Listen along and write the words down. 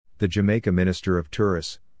The Jamaica Minister of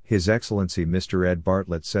Tourism, His Excellency Mr. Ed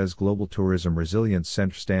Bartlett, says Global Tourism Resilience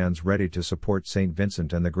Center stands ready to support St.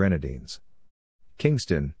 Vincent and the Grenadines.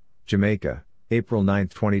 Kingston, Jamaica, April 9,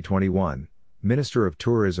 2021. Minister of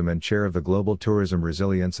Tourism and Chair of the Global Tourism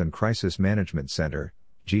Resilience and Crisis Management Center,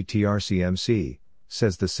 GTRCMC,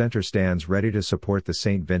 says the center stands ready to support the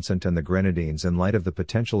St. Vincent and the Grenadines in light of the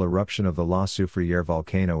potential eruption of the La Soufriere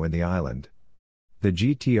volcano in the island. The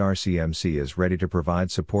GTRCMC is ready to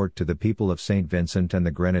provide support to the people of St. Vincent and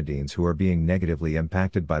the Grenadines who are being negatively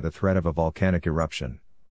impacted by the threat of a volcanic eruption.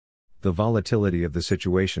 The volatility of the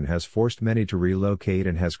situation has forced many to relocate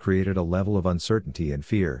and has created a level of uncertainty and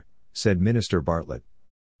fear, said Minister Bartlett.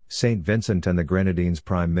 St. Vincent and the Grenadines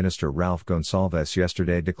Prime Minister Ralph Gonsalves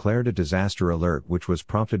yesterday declared a disaster alert, which was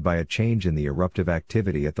prompted by a change in the eruptive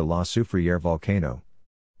activity at the La Soufriere volcano.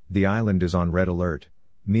 The island is on red alert,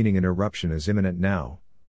 meaning an eruption is imminent now.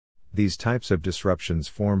 These types of disruptions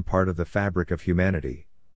form part of the fabric of humanity.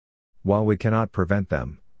 While we cannot prevent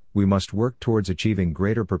them, we must work towards achieving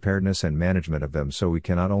greater preparedness and management of them so we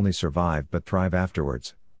can not only survive but thrive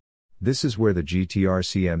afterwards. This is where the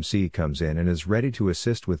GTRCMC comes in and is ready to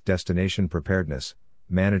assist with destination preparedness,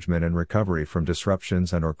 management and recovery from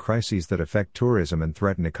disruptions and/or crises that affect tourism and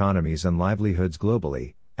threaten economies and livelihoods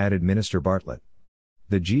globally, added Minister Bartlett.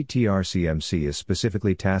 The GTRCMC is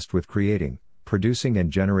specifically tasked with creating, producing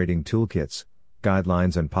and generating toolkits,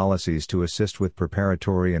 guidelines and policies to assist with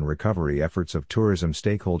preparatory and recovery efforts of tourism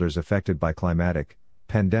stakeholders affected by climatic,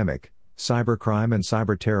 pandemic, cybercrime and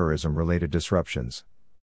cyberterrorism related disruptions.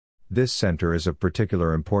 This center is of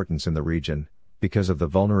particular importance in the region, because of the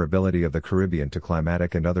vulnerability of the Caribbean to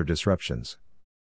climatic and other disruptions.